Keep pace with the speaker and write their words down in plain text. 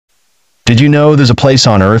Did you know there's a place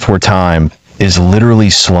on Earth where time is literally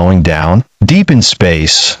slowing down? Deep in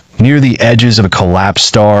space, near the edges of a collapsed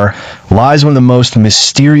star, lies one of the most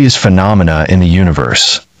mysterious phenomena in the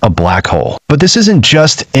universe, a black hole. But this isn't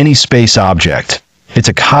just any space object. It's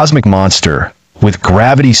a cosmic monster with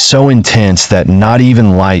gravity so intense that not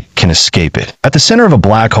even light can escape it. At the center of a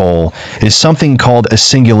black hole is something called a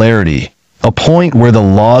singularity, a point where the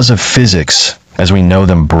laws of physics, as we know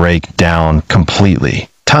them, break down completely.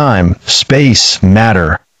 Time, space,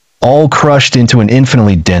 matter, all crushed into an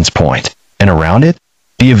infinitely dense point. And around it,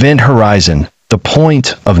 the event horizon, the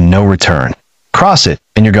point of no return. Cross it,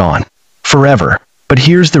 and you're gone. Forever. But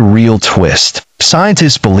here's the real twist.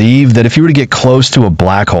 Scientists believe that if you were to get close to a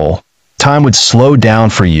black hole, time would slow down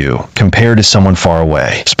for you compared to someone far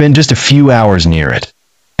away. Spend just a few hours near it.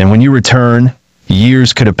 And when you return,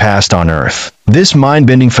 years could have passed on Earth. This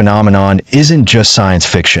mind-bending phenomenon isn't just science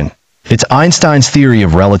fiction. It's Einstein's theory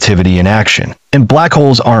of relativity in action. And black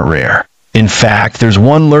holes aren't rare. In fact, there's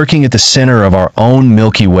one lurking at the center of our own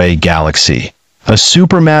Milky Way galaxy. A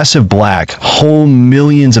supermassive black hole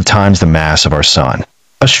millions of times the mass of our sun.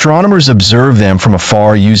 Astronomers observe them from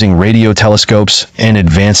afar using radio telescopes and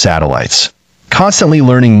advanced satellites, constantly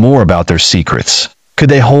learning more about their secrets. Could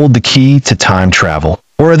they hold the key to time travel?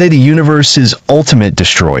 Or are they the universe's ultimate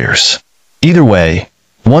destroyers? Either way,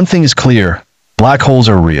 one thing is clear. Black holes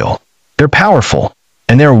are real. They're powerful,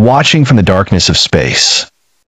 and they're watching from the darkness of space.